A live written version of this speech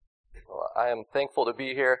I am thankful to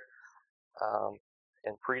be here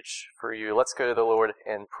and preach for you. Let's go to the Lord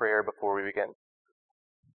in prayer before we begin.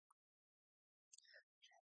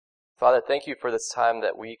 Father, thank you for this time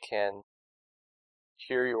that we can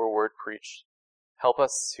hear your word preached. Help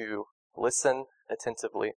us to listen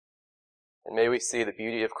attentively, and may we see the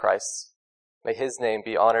beauty of Christ. May his name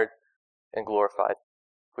be honored and glorified.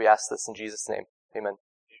 We ask this in Jesus' name. Amen.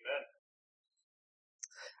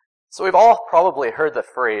 So we've all probably heard the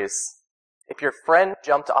phrase, if your friend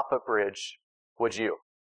jumped off a bridge, would you?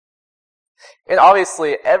 And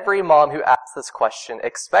obviously, every mom who asks this question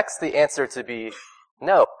expects the answer to be,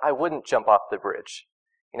 no, I wouldn't jump off the bridge.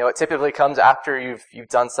 You know, it typically comes after you've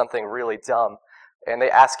done something really dumb, and they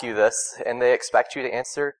ask you this, and they expect you to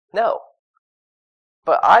answer, no.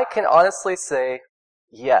 But I can honestly say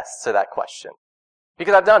yes to that question,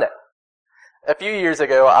 because I've done it. A few years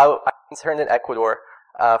ago, I interned in Ecuador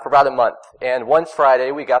for about a month, and one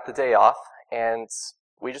Friday we got the day off, and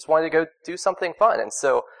we just wanted to go do something fun. And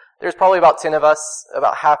so there's probably about 10 of us,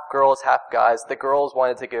 about half girls, half guys. The girls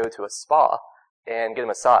wanted to go to a spa and get a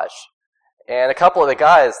massage. And a couple of the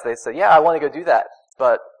guys, they said, yeah, I want to go do that.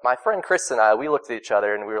 But my friend Chris and I, we looked at each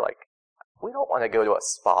other and we were like, we don't want to go to a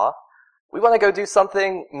spa. We want to go do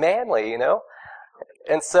something manly, you know?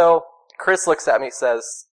 And so Chris looks at me and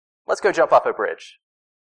says, let's go jump off a bridge.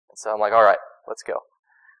 And so I'm like, all right, let's go.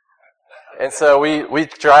 And so we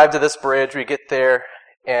drive to this bridge, we get there,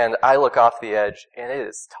 and I look off the edge, and it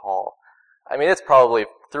is tall. I mean, it's probably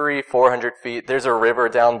 300-400 feet. There's a river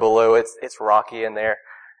down below. It's rocky in there.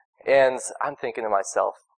 And I'm thinking to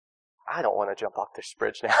myself, I don't want to jump off this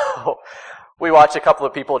bridge now. We watch a couple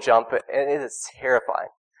of people jump, and it is terrifying.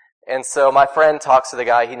 And so my friend talks to the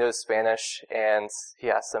guy, he knows Spanish, and he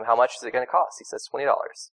asks him, how much is it going to cost? He says, $20.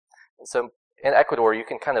 And so in Ecuador, you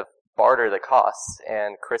can kind of barter the costs,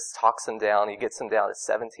 and Chris talks him down. He gets him down to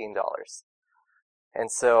 $17. And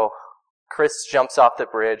so Chris jumps off the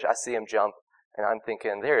bridge. I see him jump, and I'm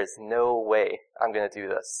thinking, there is no way I'm going to do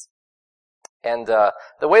this. And the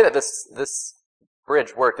way that this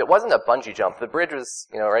bridge worked, it wasn't a bungee jump. The bridge was,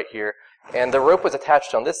 right here, and the rope was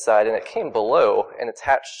attached on this side, and it came below and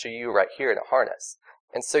attached to you right here in a harness.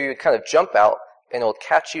 And so you would kind of jump out, and it would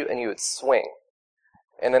catch you, and you would swing.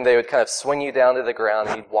 And then they would kind of swing you down to the ground,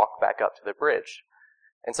 and you'd walk back up to the bridge.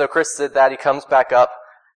 And so Chris did that. He comes back up,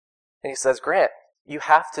 and he says, Grant, you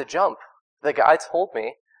have to jump. The guy told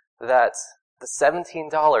me that the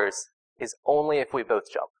 $17 is only if we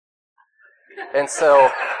both jump. And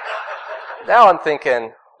so now I'm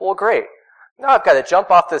thinking, well, great. Now I've got to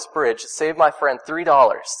jump off this bridge to save my friend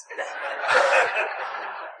 $3.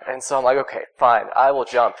 And so I'm like, okay, fine, I will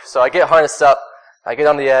jump. So I get harnessed up, I get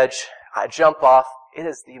on the edge, I jump off. It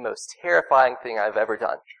is the most terrifying thing I've ever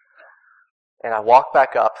done. And I walk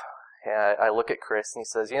back up, and I look at Chris, and he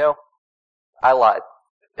says, I lied.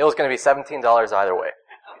 It was going to be $17 either way.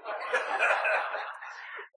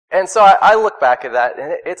 And so I look back at that,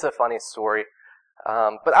 and it's a funny story.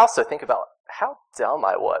 But I also think about how dumb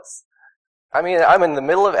I was. I mean, I'm in the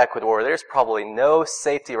middle of Ecuador. There's probably no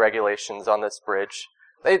safety regulations on this bridge.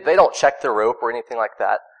 They don't check the rope or anything like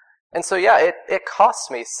that. And so, yeah, it cost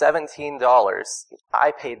me $17.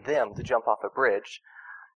 I paid them to jump off a bridge.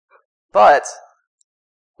 But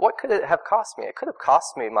what could it have cost me? It could have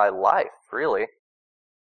cost me my life, really.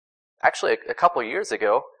 Actually, a couple years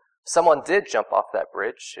ago, someone did jump off that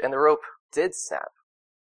bridge, and the rope did snap.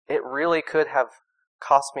 It really could have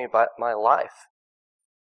cost me my life.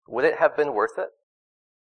 Would it have been worth it?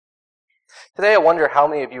 Today, I wonder how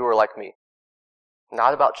many of you are like me.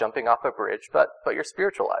 Not about jumping off a bridge, but your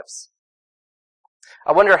spiritual lives.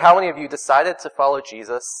 I wonder how many of you decided to follow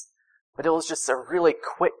Jesus, but it was just a really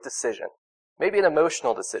quick decision, maybe an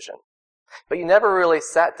emotional decision. But you never really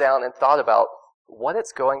sat down and thought about what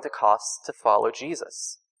it's going to cost to follow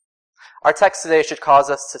Jesus. Our text today should cause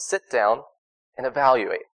us to sit down and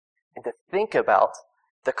evaluate and to think about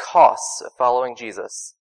the costs of following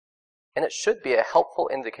Jesus. And it should be a helpful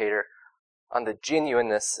indicator on the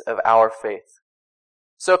genuineness of our faith.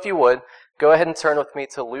 So if you would, go ahead and turn with me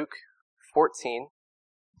to Luke 14,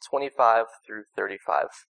 25 through 35.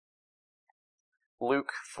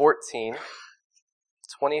 Luke 14,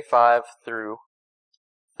 25 through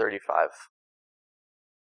 35.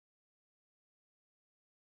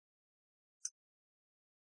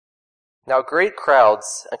 Now great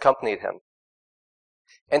crowds accompanied him,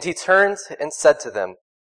 and he turned and said to them,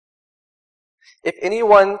 if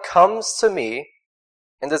anyone comes to me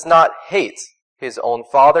and does not hate his own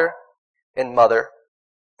father and mother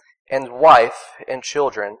and wife and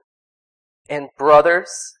children and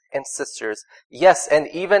brothers and sisters, yes, and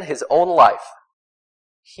even his own life,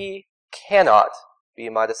 he cannot be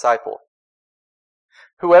my disciple.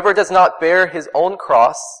 Whoever does not bear his own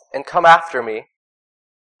cross and come after me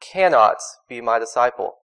cannot be my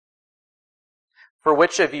disciple. For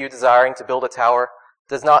which of you, desiring to build a tower,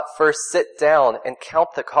 does not first sit down and count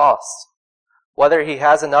the cost, whether he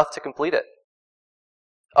has enough to complete it?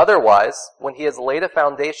 Otherwise, when he has laid a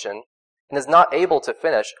foundation and is not able to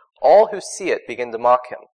finish, all who see it begin to mock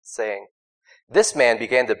him, saying, "This man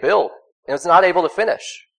began to build and was not able to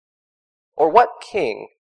finish." Or what king,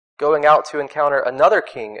 going out to encounter another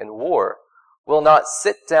king in war, will not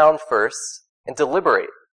sit down first and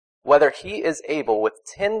deliberate whether he is able with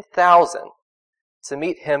 10,000 to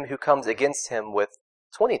meet him who comes against him with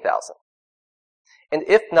 20,000? And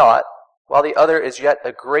if not, while the other is yet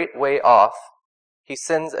a great way off, he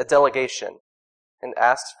sends a delegation and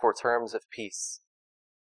asks for terms of peace.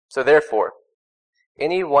 So therefore,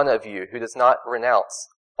 any one of you who does not renounce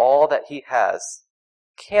all that he has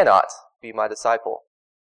cannot be my disciple.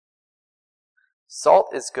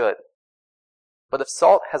 Salt is good, but if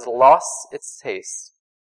salt has lost its taste,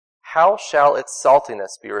 how shall its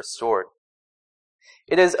saltiness be restored?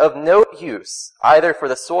 It is of no use either for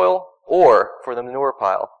the soil or for the manure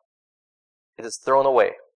pile. It is thrown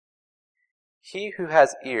away. He who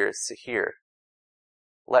has ears to hear,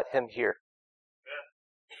 let him hear.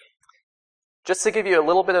 Just to give you a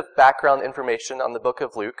little bit of background information on the book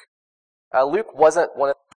of Luke, Luke wasn't one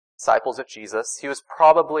of the disciples of Jesus. He was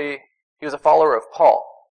a follower of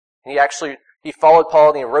Paul. And he followed Paul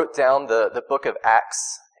and he wrote down the book of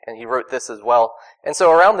Acts, and he wrote this as well. And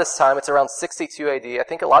so around this time, it's around 62 AD, I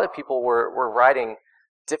think a lot of people were writing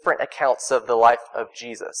different accounts of the life of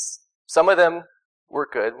Jesus. Some of them were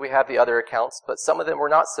good. We have the other accounts, but some of them were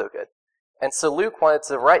not so good. And so Luke wanted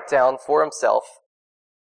to write down for himself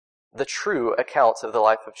the true account of the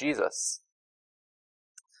life of Jesus.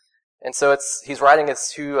 And so he's writing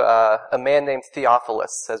this to a man named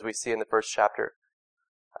Theophilus, as we see in the first chapter.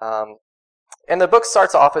 And the book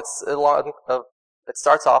starts off, it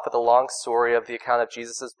starts off with a long story of the account of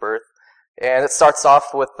Jesus' birth. And it starts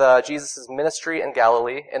off with Jesus' ministry in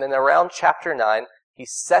Galilee. And then around chapter 9, he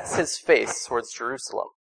sets his face towards Jerusalem.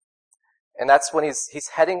 And that's when he's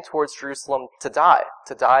heading towards Jerusalem to die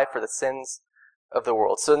for the sins of the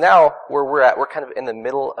world. So now, where we're kind of in the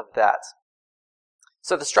middle of that.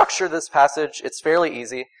 So the structure of this passage, it's fairly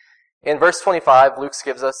easy. In verse 25, Luke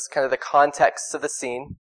gives us kind of the context of the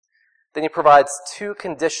scene. Then he provides two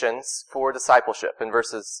conditions for discipleship in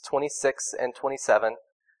verses 26 and 27.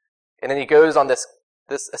 And then he goes on this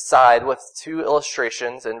aside with two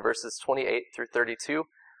illustrations in verses 28 through 32.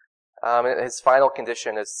 And his final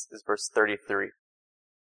condition is verse 33.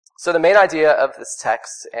 So the main idea of this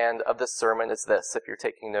text and of this sermon is this, if you're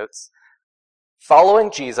taking notes. Following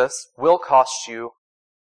Jesus will cost you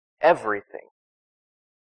everything,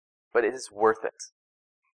 but it is worth it.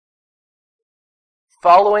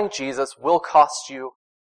 Following Jesus will cost you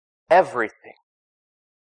everything,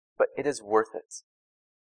 but it is worth it.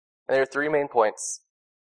 And there are three main points.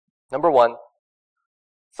 Number one,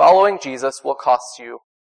 following Jesus will cost you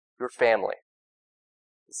your family.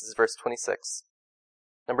 This is verse 26.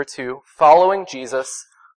 Number two, following Jesus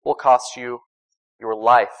will cost you your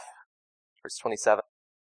life. Verse 27.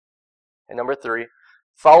 And number three,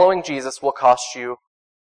 following Jesus will cost you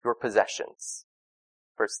your possessions.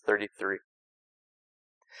 Verse 33.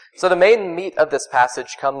 So the main meat of this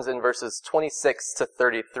passage comes in verses 26 to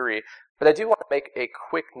 33, but I do want to make a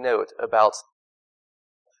quick note about,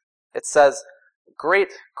 it says,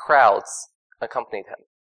 great crowds accompanied him.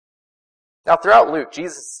 Now throughout Luke,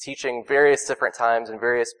 Jesus is teaching various different times in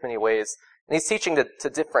various many ways, and he's teaching to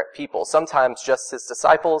different people, sometimes just his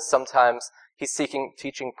disciples, sometimes he's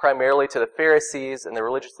teaching primarily to the Pharisees and the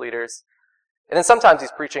religious leaders, and then sometimes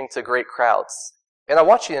he's preaching to great crowds. And I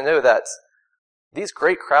want you to know that these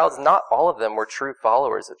great crowds, not all of them were true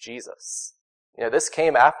followers of Jesus. You know, this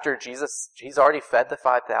came after Jesus. He's already fed the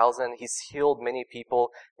 5,000. He's healed many people,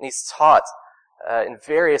 and he's taught in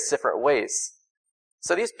various different ways.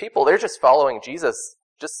 So these people, they're just following Jesus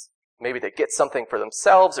just maybe to get something for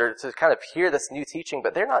themselves or to kind of hear this new teaching,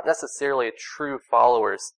 but they're not necessarily true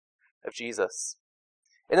followers of Jesus.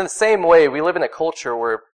 And in the same way, we live in a culture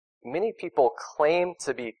where many people claim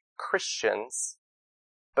to be Christians,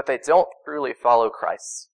 but they don't truly follow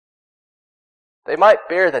Christ. They might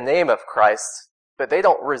bear the name of Christ, but they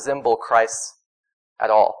don't resemble Christ at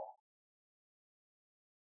all.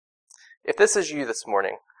 If this is you this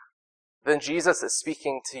morning, then Jesus is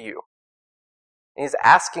speaking to you. And he's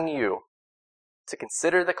asking you to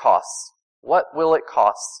consider the cost. What will it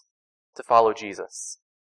cost to follow Jesus?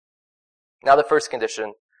 Now the first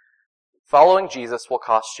condition, following Jesus will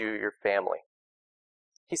cost you your family.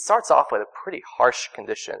 He starts off with a pretty harsh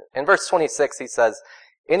condition. In verse 26 he says,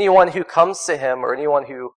 Anyone who comes to him or anyone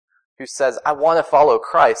who says, I want to follow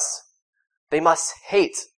Christ, they must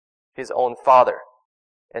hate his own father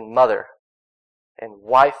and mother and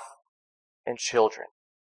wife and children.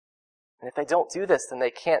 And if they don't do this, then they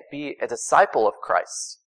can't be a disciple of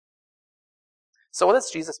Christ. So what does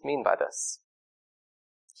Jesus mean by this?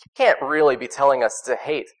 He can't really be telling us to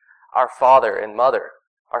hate our father and mother,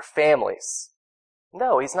 our families.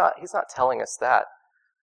 No, he's not telling us that.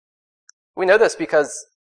 We know this because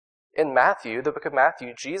in Matthew, the book of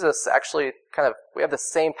Matthew, Jesus actually we have the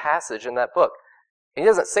same passage in that book. And he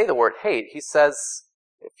doesn't say the word hate. He says,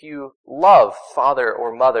 if you love father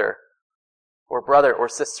or mother or brother or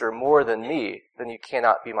sister more than me, then you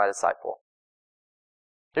cannot be my disciple.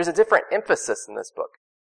 There's a different emphasis in this book.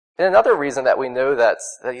 And another reason that we know that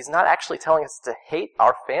he's not actually telling us to hate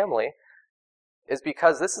our family is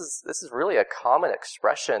because this is really a common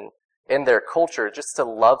expression in their culture, just to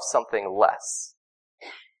love something less.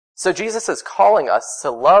 So Jesus is calling us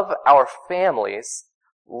to love our families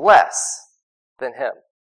less than him.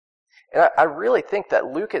 And I really think that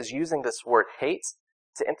Luke is using this word hate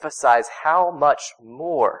to emphasize how much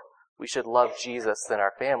more we should love Jesus than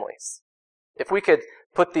our families. If we could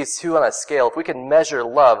put these two on a scale, if we could measure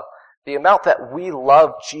love, the amount that we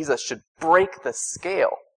love Jesus should break the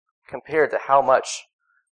scale compared to how much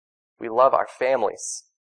we love our families.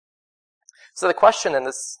 So the question in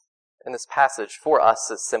this passage for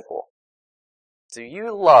us is simple. Do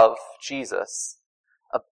you love Jesus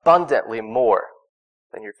abundantly more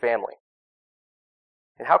than your family?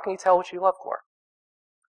 And how can you tell what you love more?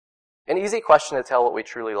 An easy question to tell what we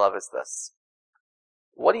truly love is this.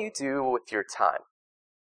 What do you do with your time?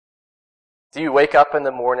 Do you wake up in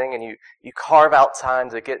the morning and you carve out time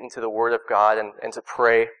to get into the Word of God and to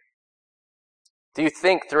pray? Do you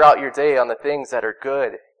think throughout your day on the things that are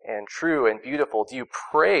good and true and beautiful? Do you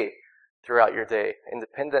pray throughout your day in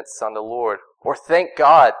dependence on the Lord? Or thank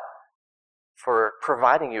God for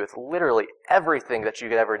providing you with literally everything that you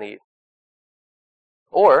could ever need?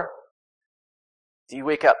 Or do you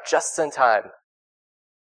wake up just in time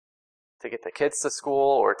to get the kids to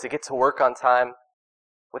school or to get to work on time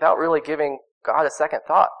without really giving God a second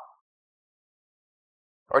thought?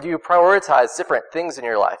 Or do you prioritize different things in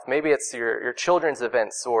your life? Maybe it's your children's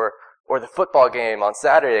events or the football game on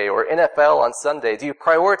Saturday or NFL on Sunday. Do you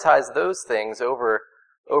prioritize those things over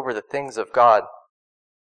the things of God?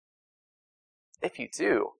 If you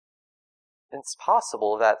do, then it's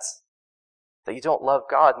possible that you don't love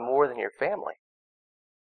God more than your family.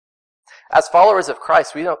 As followers of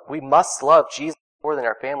Christ, we must love Jesus more than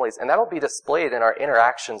our families, and that'll be displayed in our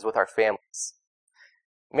interactions with our families.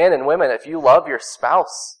 Men and women, if you love your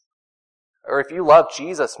spouse, or if you love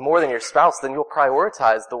Jesus more than your spouse, then you'll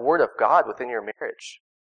prioritize the Word of God within your marriage.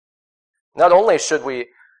 Not only should we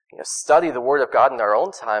study the Word of God in our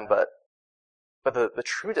own time, but the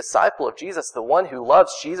true disciple of Jesus, the one who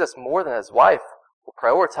loves Jesus more than his wife, will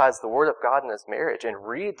prioritize the Word of God in his marriage and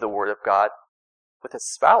read the Word of God with his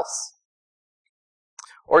spouse.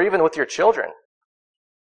 Or even with your children.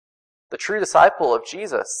 The true disciple of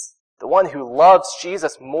Jesus, the one who loves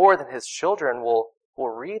Jesus more than his children, will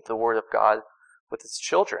read the Word of God with his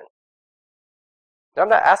children. Now, I'm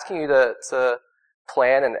not asking you to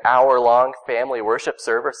plan an hour-long family worship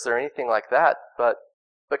service or anything like that, but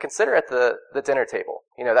consider at the dinner table.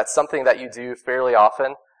 That's something that you do fairly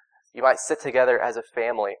often. You might sit together as a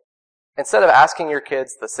family. Instead of asking your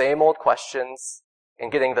kids the same old questions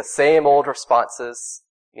and getting the same old responses,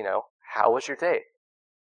 how was your day?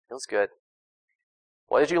 It was good.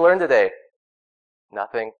 What did you learn today?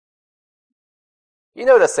 Nothing.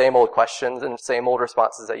 The same old questions and same old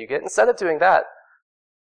responses that you get. Instead of doing that,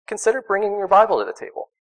 consider bringing your Bible to the table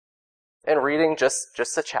and reading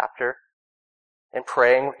just a chapter and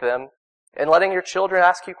praying with them and letting your children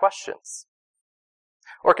ask you questions.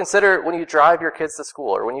 Or consider when you drive your kids to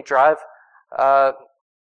school or when you drive,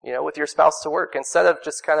 with your spouse to work, instead of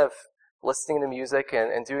just kind of listening to music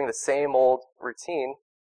and doing the same old routine,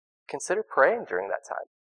 consider praying during that time.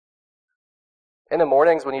 In the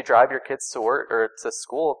mornings when you drive your kids to work or to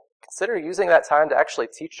school, consider using that time to actually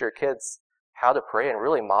teach your kids how to pray and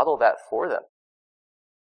really model that for them.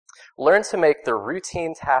 Learn to make the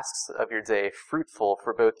routine tasks of your day fruitful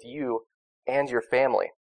for both you and your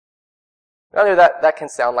family. I know that can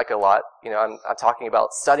sound like a lot. I'm talking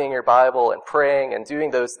about studying your Bible and praying and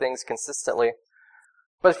doing those things consistently.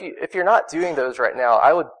 But if you're not doing those right now,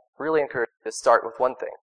 I would really encourage you to start with one thing.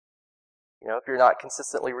 If you're not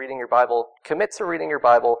consistently reading your Bible, commit to reading your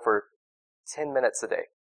Bible for 10 minutes a day.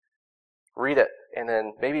 Read it, and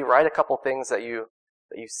then maybe write a couple things that you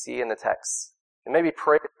see in the text, and maybe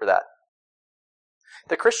pray for that.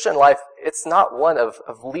 The Christian life, it's not one of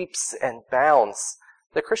leaps and bounds.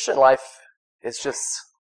 The Christian life is just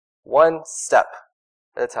one step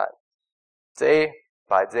at a time, day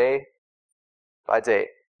by day by day.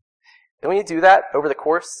 And when you do that over the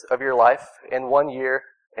course of your life, in 1 year,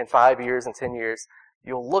 in 5 years, and 10 years,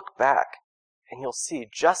 you'll look back and you'll see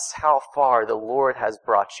just how far the Lord has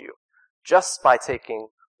brought you, just by taking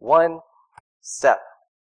one step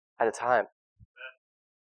at a time.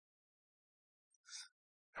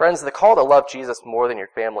 Friends, the call to love Jesus more than your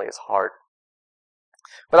family is hard.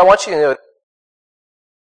 But I want you to know that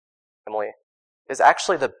family is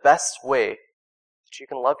actually the best way that you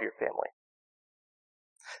can love your family.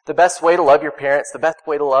 The best way to love your parents, the best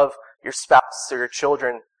way to love your spouse or your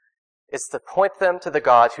children is to point them to the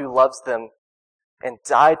God who loves them and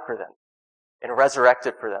died for them and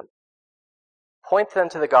resurrected for them. Point them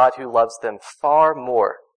to the God who loves them far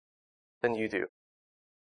more than you do.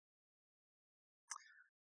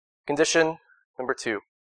 Condition number 2.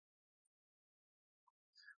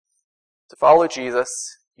 To follow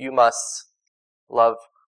Jesus, you must love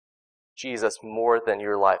Jesus more than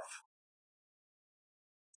your life.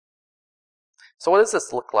 So what does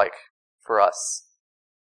this look like for us?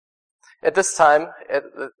 At this time,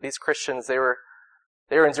 these Christians, they were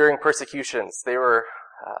enduring persecutions. They were,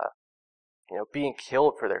 being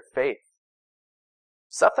killed for their faith.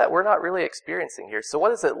 Stuff that we're not really experiencing here. So what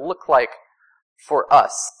does it look like for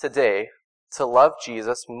us today to love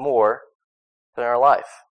Jesus more than our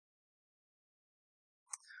life?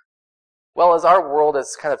 Well, as our world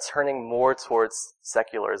is kind of turning more towards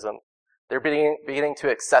secularism, they're beginning to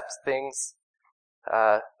accept things,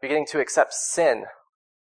 beginning to accept sin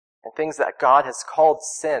and things that God has called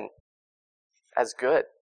sin as good.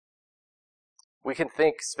 We can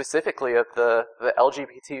think specifically of the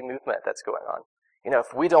LGBT movement that's going on.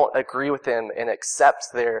 If we don't agree with them and accept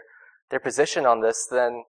their position on this,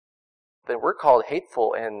 then we're called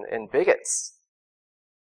hateful and bigots.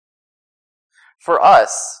 For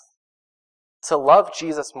us, to love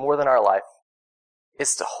Jesus more than our life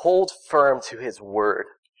is to hold firm to His Word.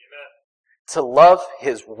 Amen. To love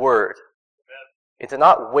His Word. Amen. And to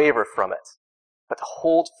not waver from it, but to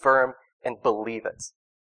hold firm and believe it.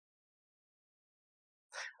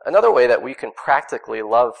 Another way that we can practically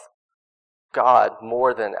love God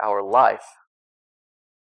more than our life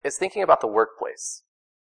is thinking about the workplace.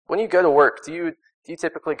 When you go to work, do you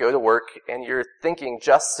typically go to work and you're thinking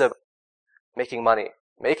just of making money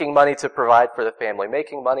to provide for the family,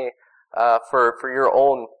 making money for your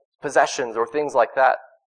own possessions or things like that?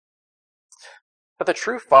 But the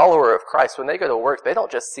true follower of Christ, when they go to work, they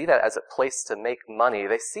don't just see that as a place to make money.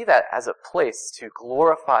 They see that as a place to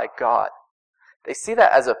glorify God. They see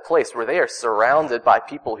that as a place where they are surrounded by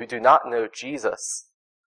people who do not know Jesus,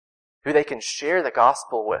 who they can share the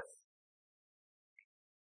gospel with.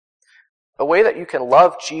 A way that you can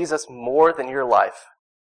love Jesus more than your life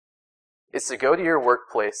is to go to your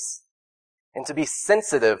workplace and to be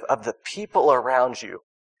sensitive of the people around you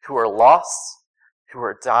who are lost, who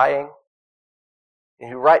are dying, and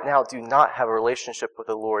who right now do not have a relationship with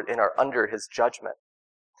the Lord and are under His judgment.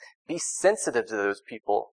 Be sensitive to those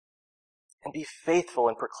people and be faithful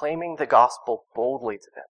in proclaiming the gospel boldly to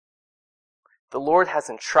them. The Lord has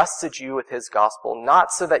entrusted you with His gospel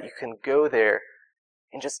not so that you can go there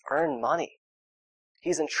and just earn money.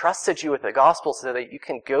 He's entrusted you with the gospel so that you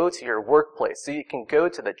can go to your workplace, so you can go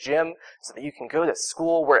to the gym, so that you can go to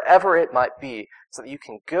school, wherever it might be, so that you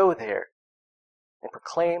can go there and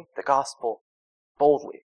proclaim the gospel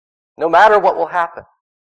boldly, no matter what will happen.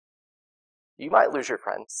 You might lose your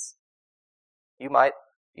friends. You might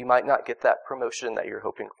not get that promotion that you're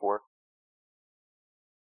hoping for.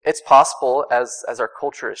 It's possible, as our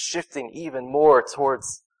culture is shifting even more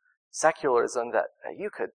towards secularism, that you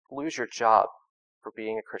could lose your job for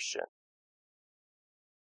being a Christian.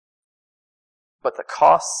 But the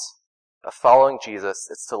cost of following Jesus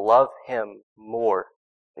is to love Him more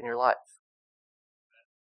than your life.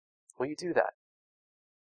 Will you do that?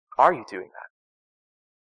 Are you doing that?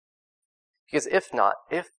 Because if not,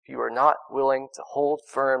 if you are not willing to hold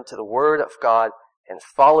firm to the Word of God and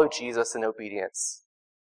follow Jesus in obedience,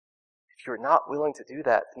 if you're not willing to do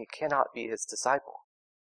that, then you cannot be His disciple.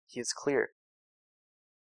 He is clear.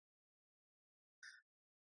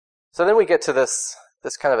 So then we get to this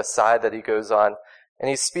kind of aside that he goes on, and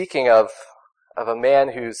he's speaking of a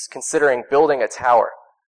man who's considering building a tower.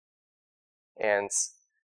 And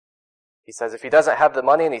he says if he doesn't have the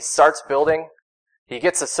money and he starts building, he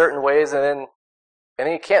gets a certain ways and then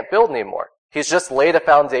he can't build anymore. He's just laid a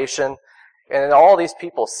foundation, and then all these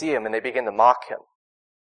people see him and they begin to mock him.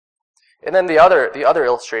 And then the other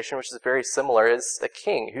illustration, which is very similar, is a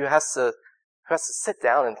king who has who has to sit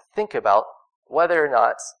down and think about whether or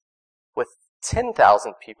not with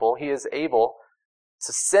 10,000 people he is able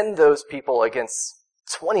to send those people against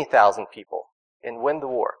 20,000 people and win the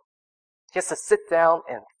war. He has to sit down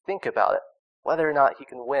and think about it, whether or not he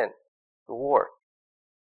can win the war.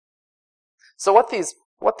 So what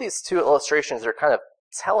these two illustrations are kind of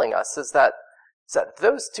telling us is that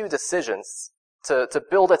those two decisions, to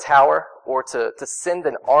build a tower or to send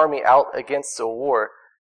an army out against a war,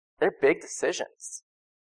 they're big decisions.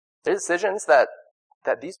 They're decisions that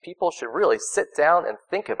these people should really sit down and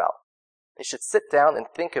think about. They should sit down and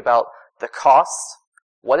think about the cost,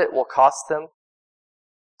 what it will cost them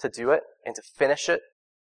to do it and to finish it.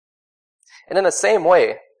 And in the same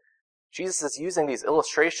way, Jesus is using these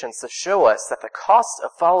illustrations to show us that the cost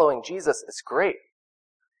of following Jesus is great.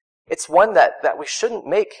 It's one that we shouldn't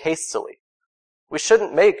make hastily. We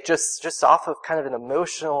shouldn't make just off of kind of an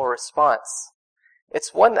emotional response.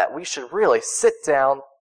 It's one that we should really sit down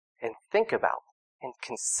and think about and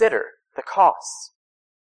consider the cost.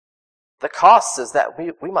 The cost is that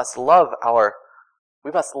we must love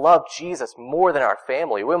Jesus more than our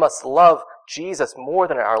family. We must love Jesus more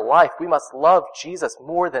than our life. We must love Jesus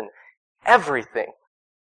more than everything,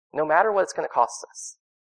 no matter what it's going to cost us.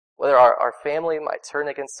 Whether our family might turn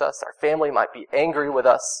against us, our family might be angry with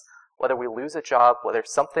us, whether we lose a job, whether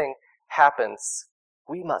something happens,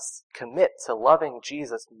 we must commit to loving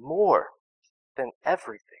Jesus more than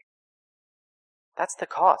everything. That's the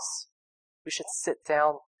cost. We should sit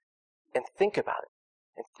down and think about it,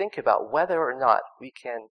 and think about whether or not we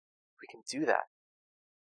can do that.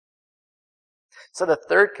 So the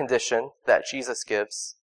third condition that Jesus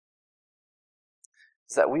gives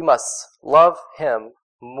is that we must love him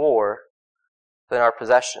more than our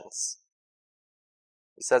possessions.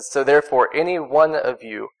 He says, "So therefore, any one of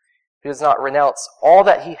you who does not renounce all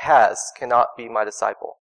that he has cannot be my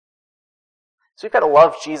disciple." So we've got to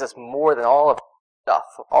love Jesus more than all of our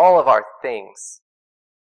stuff, all of our things.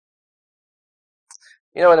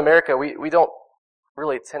 You know, in America, we don't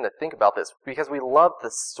really tend to think about this because we love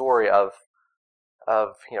the story of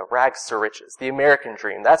rags to riches, the American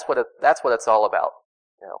dream. That's what it's all about.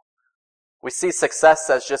 You know, we see success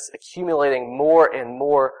as just accumulating more and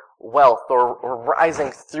more wealth or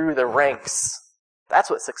rising through the ranks. That's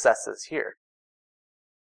what success is here.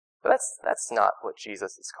 But that's not what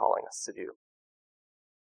Jesus is calling us to do.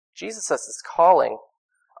 Jesus is calling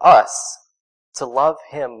us to love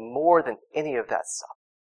him more than any of that stuff.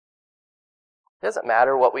 It doesn't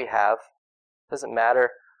matter what we have. It doesn't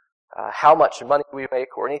matter how much money we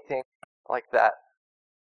make or anything like that.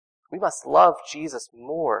 We must love Jesus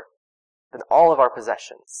more than all of our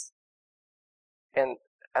possessions. And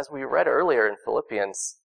as we read earlier in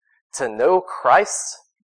Philippians, to know Christ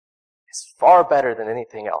is far better than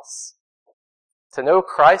anything else. To know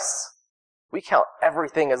Christ, we count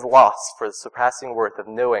everything as lost for the surpassing worth of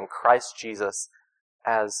knowing Christ Jesus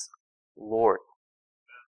as Lord.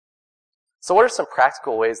 So what are some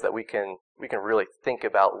practical ways that we can really think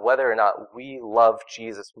about whether or not we love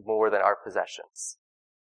Jesus more than our possessions?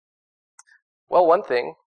 Well, one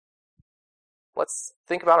thing, let's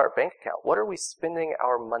think about our bank account. What are we spending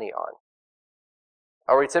our money on?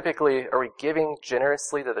 Are we giving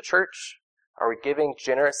generously to the church? Are we giving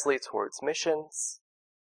generously towards missions?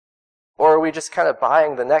 Or are we just kind of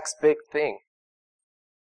buying the next big thing?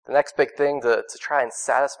 The next big thing to try and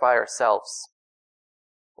satisfy ourselves?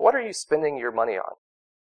 What are you spending your money on?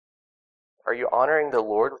 Are you honoring the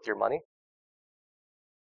Lord with your money?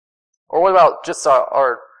 Or what about just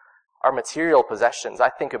our material possessions? I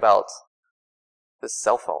think about this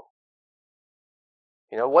cell phone.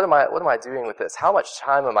 You know, what am I doing with this? How much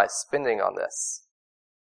time am I spending on this?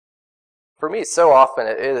 For me, so often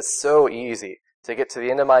it is so easy to get to the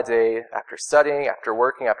end of my day after studying, after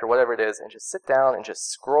working, after whatever it is, and just sit down and just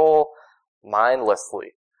scroll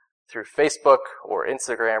mindlessly through Facebook or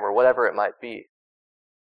Instagram or whatever it might be.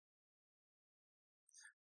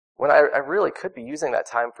 When I really could be using that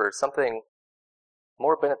time for something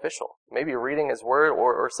more beneficial, maybe reading his word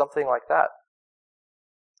or something like that.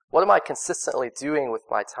 What am I consistently doing with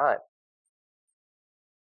my time?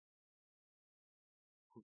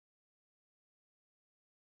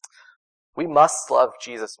 We must love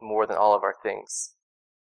Jesus more than all of our things.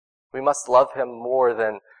 We must love him more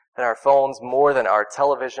than our phones, more than our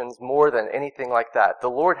televisions, more than anything like that. The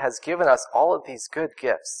Lord has given us all of these good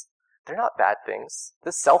gifts. They're not bad things.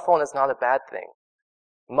 This cell phone is not a bad thing.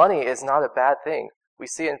 Money is not a bad thing. We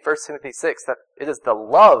see in 1 Timothy 6 that it is the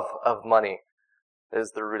love of money that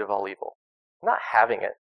is the root of all evil. Not having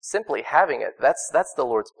it, simply having it. That's the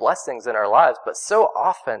Lord's blessings in our lives. But so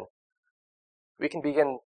often we can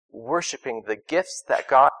begin worshiping the gifts that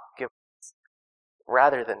God gives us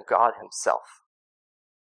rather than God himself?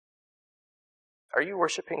 Are you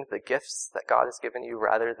worshiping the gifts that God has given you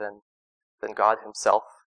rather than God himself?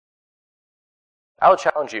 I would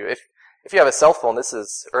challenge you, if you have a cell phone,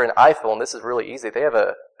 or an iPhone, this is really easy. They have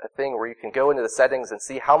a thing where you can go into the settings and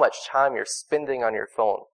see how much time you're spending on your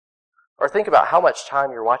phone. Or think about how much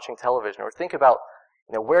time you're watching television. Or think about,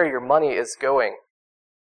 where your money is going.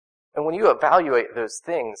 And when you evaluate those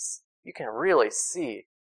things, you can really see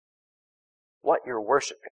what you're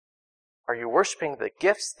worshiping. Are you worshiping the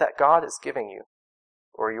gifts that God is giving you?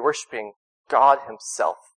 Or are you worshiping God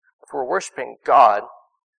himself? If we're worshiping God,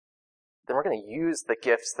 then we're going to use the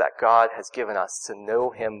gifts that God has given us to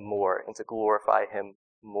know him more and to glorify him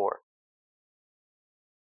more.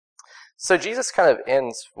 So Jesus kind of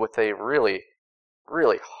ends with a really,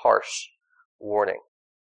 really harsh warning.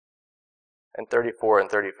 In 34 and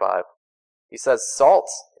 35, he says, "Salt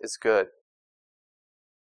is good,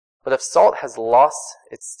 but if salt has lost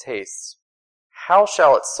its taste, how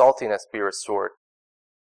shall its saltiness be restored?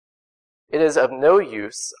 It is of no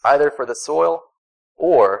use either for the soil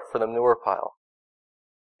or for the manure pile.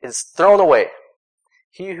 It is thrown away.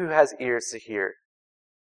 He who has ears to hear,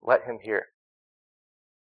 let him hear."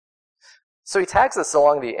 So he tags us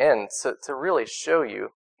along the end to really show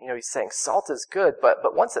you, he's saying salt is good,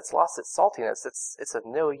 but once it's lost its saltiness, it's of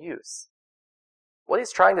no use. What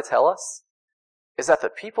he's trying to tell us is that the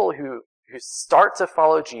people who start to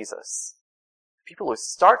follow Jesus,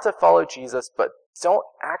 but don't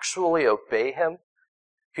actually obey him,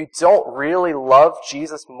 who don't really love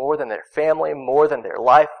Jesus more than their family, more than their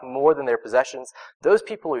life, more than their possessions, those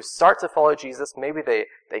people who start to follow Jesus, maybe they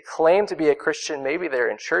claim to be a Christian, maybe they're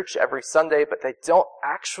in church every Sunday, but they don't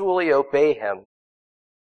actually obey him,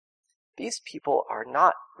 these people are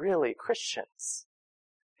not really Christians.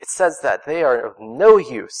 It says that they are of no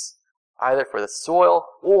use either for the soil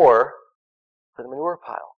or for the manure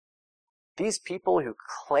pile. These people who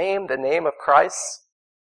claim the name of Christ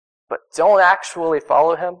but don't actually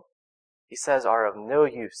follow him, he says, are of no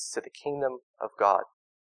use to the kingdom of God.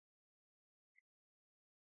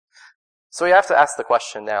 So we have to ask the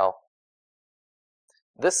question now,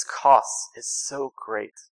 this cost is so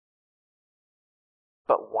great,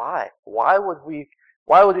 but why? Why would we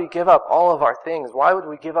give up all of our things? Why would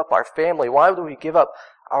we give up our family? Why would we give up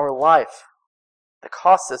our life? The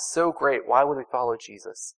cost is so great. Why would we follow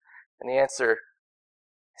Jesus? And the answer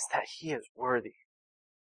is that he is worthy.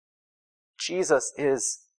 Jesus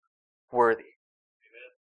is worthy.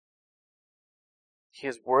 Amen. He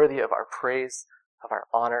is worthy of our praise, of our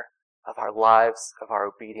honor, of our lives, of our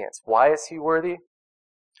obedience. Why is he worthy?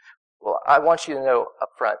 Well, I want you to know up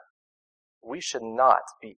front, we should not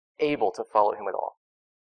be able to follow him at all.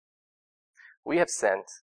 We have sinned.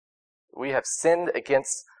 We have sinned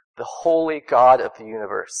against the holy God of the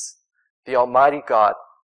universe, the Almighty God,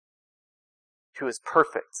 who is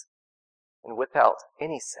perfect and without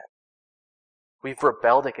any sin. We've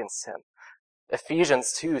rebelled against him.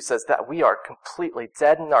 Ephesians 2 says that we are completely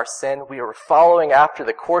dead in our sin. We are following after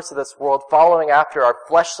the course of this world, following after our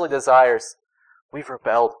fleshly desires. We've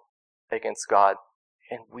rebelled against God,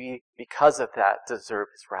 and we, because of that, deserve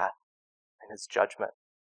his wrath and his judgment.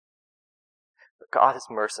 But God is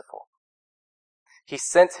merciful. He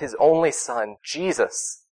sent his only Son,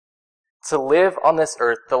 Jesus, to live on this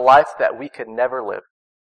earth the life that we could never live.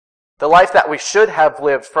 The life that we should have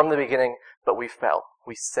lived from the beginning, but we fell.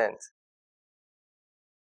 We sinned.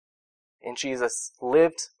 And Jesus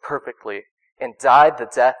lived perfectly and died the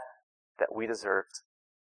death that we deserved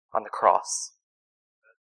on the cross.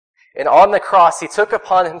 And on the cross, he took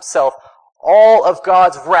upon himself all of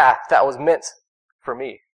God's wrath that was meant for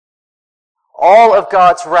me. All of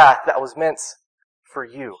God's wrath that was meant for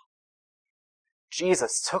you.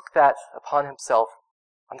 Jesus took that upon himself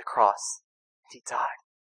on the cross, and he died.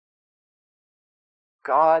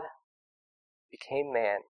 God became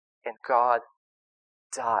man, and God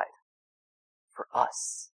died for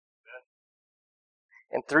us.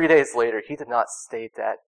 And 3 days later, he did not stay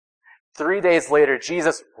dead. 3 days later,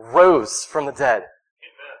 Jesus rose from the dead,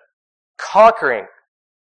 conquering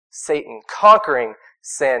Satan, conquering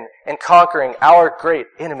sin, and conquering our great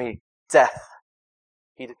enemy, death.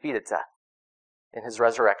 He defeated death in his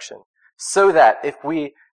resurrection, so that if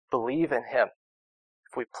we believe in him,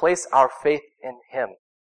 if we place our faith in him,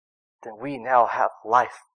 then we now have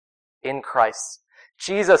life in Christ.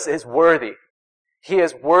 Jesus is worthy. He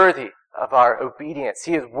is worthy of our obedience.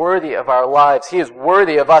 He is worthy of our lives. He is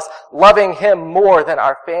worthy of us loving him more than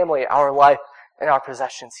our family, our life, and our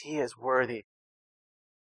possessions. He is worthy.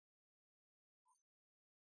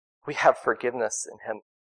 We have forgiveness in him.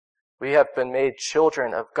 We have been made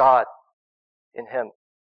children of God in him.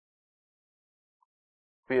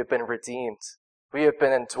 We have been redeemed. We have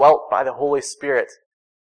been indwelt by the Holy Spirit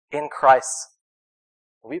in Christ.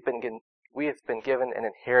 We have been given an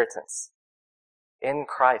inheritance in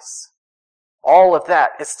Christ. All of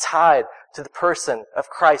that is tied to the person of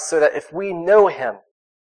Christ, so that if we know Him,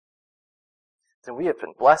 then we have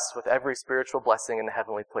been blessed with every spiritual blessing in the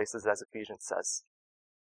heavenly places, as Ephesians says.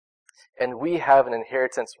 And we have an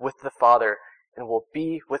inheritance with the Father and will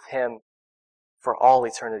be with Him for all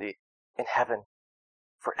eternity in heaven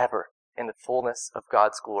forever in the fullness of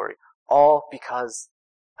God's glory. All because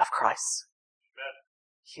of Christ. Amen.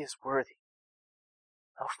 He is worthy.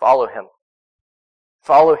 Oh, follow Him.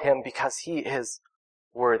 Follow Him because He is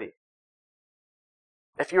worthy.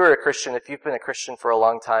 If you are a Christian, if you've been a Christian for a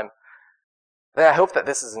long time, then I hope that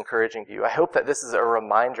this is encouraging to you. I hope that this is a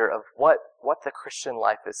reminder of what the Christian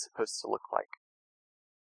life is supposed to look like.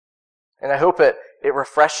 And I hope it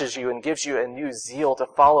refreshes you and gives you a new zeal to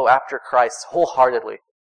follow after Christ wholeheartedly.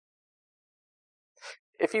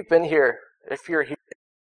 If you've been here, if you're here,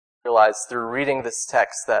 realize through reading this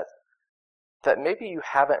text that maybe you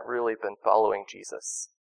haven't really been following Jesus.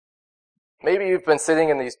 Maybe you've been sitting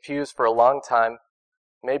in these pews for a long time.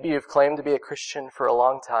 Maybe you've claimed to be a Christian for a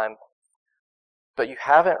long time, but you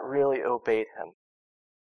haven't really obeyed Him.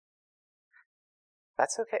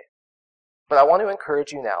 That's okay. But I want to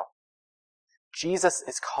encourage you now. Jesus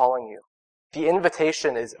is calling you. The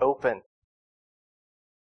invitation is open.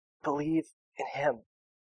 Believe in Him.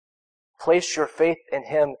 Place your faith in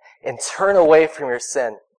Him and turn away from your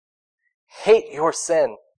sin. Hate your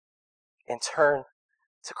sin and turn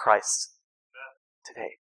to Christ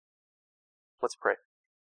today. Let's pray.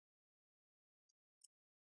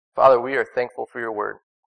 Father, we are thankful for your word.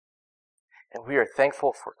 And we are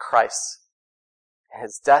thankful for Christ and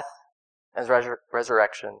His death and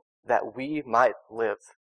resurrection that we might live.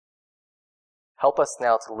 Help us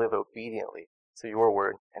now to live obediently to your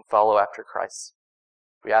word and follow after Christ.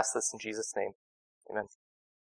 We ask this in Jesus' name. Amen.